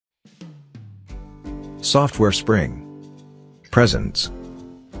Software Spring. Presents.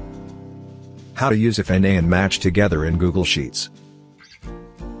 How to use IFNA and match together in Google Sheets.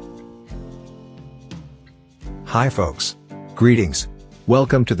 Hi folks. Greetings.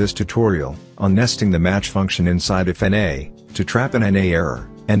 Welcome to this tutorial on nesting the match function inside IFNA to trap an NA error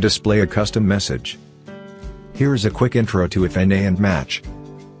and display a custom message. Here's a quick intro to IFNA and match.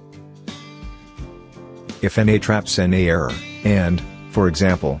 IFNA traps NA error and, for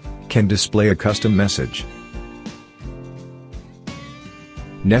example, can display a custom message.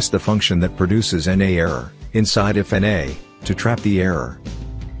 Nest the function that produces NA error inside IFNA to trap the error.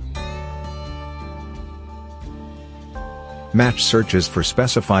 Match searches for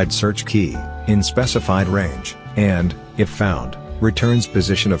specified search key in specified range, and, if found, returns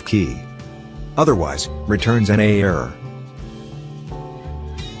position of key. Otherwise, returns NA error.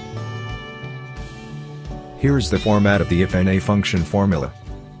 Here's the format of the IFNA function formula.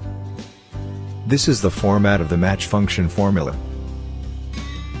 This is the format of the match function formula.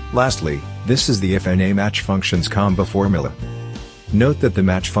 Lastly, this is the IFNA match functions combo formula. Note that the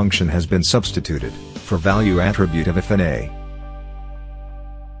match function has been substituted for value attribute of IFNA.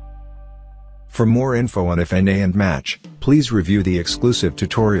 For more info on IFNA and match, please review the exclusive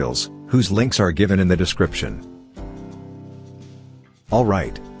tutorials, whose links are given in the description.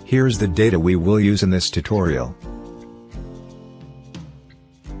 Alright, here's the data we will use in this tutorial.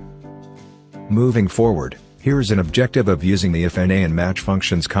 Moving forward, here's an objective of using the IFNA and match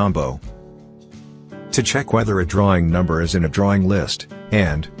functions combo. To check whether a drawing number is in a drawing list,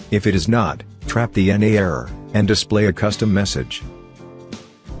 and, if it is not, trap the NA error, and display a custom message.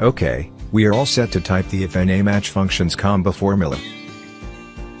 Okay, we are all set to type the IFNA match functions combo formula.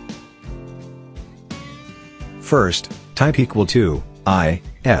 First, type equal to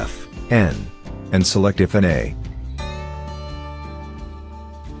IFN and select IFNA.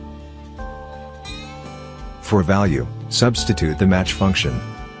 For value, substitute the match function.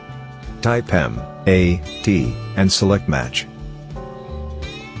 Type MAT and select match.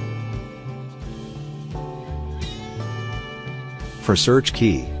 For search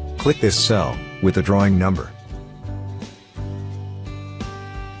key, click this cell with the drawing number.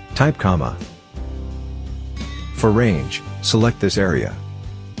 Type comma. For range, select this area.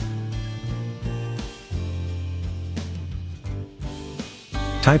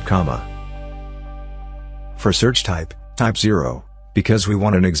 Type comma. For search type, type 0, because we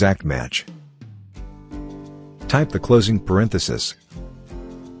want an exact match. Type the closing parenthesis.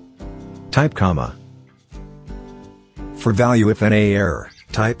 Type comma. For value IFNA error,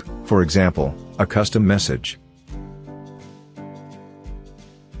 type, for example, a custom message.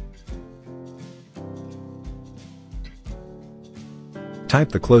 Type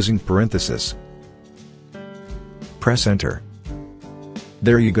the closing parenthesis. Press enter.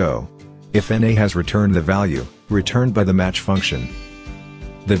 There you go. IFNA has returned the value returned by the match function.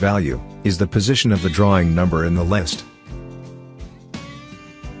 The value is the position of the drawing number in the list.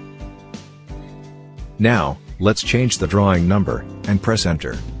 Now, let's change the drawing number and press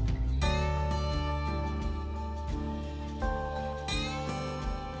enter.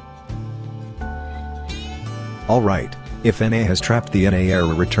 Alright, IFNA has trapped the NA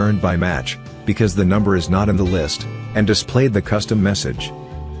error returned by match because the number is not in the list and displayed the custom message.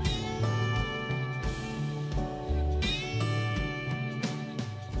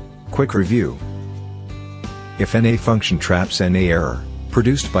 Quick review. IFNA function traps NA error,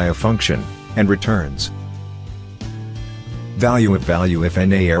 produced by a function, and returns value of value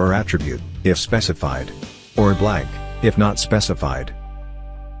IFNA error attribute, if specified, or blank, if not specified.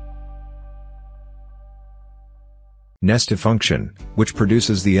 Nested function, which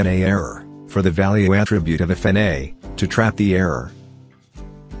produces the NA error, for the value attribute of IFNA, to trap the error.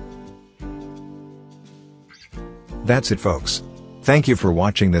 That's it folks. Thank you for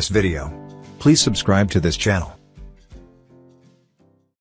watching this video. Please subscribe to this channel.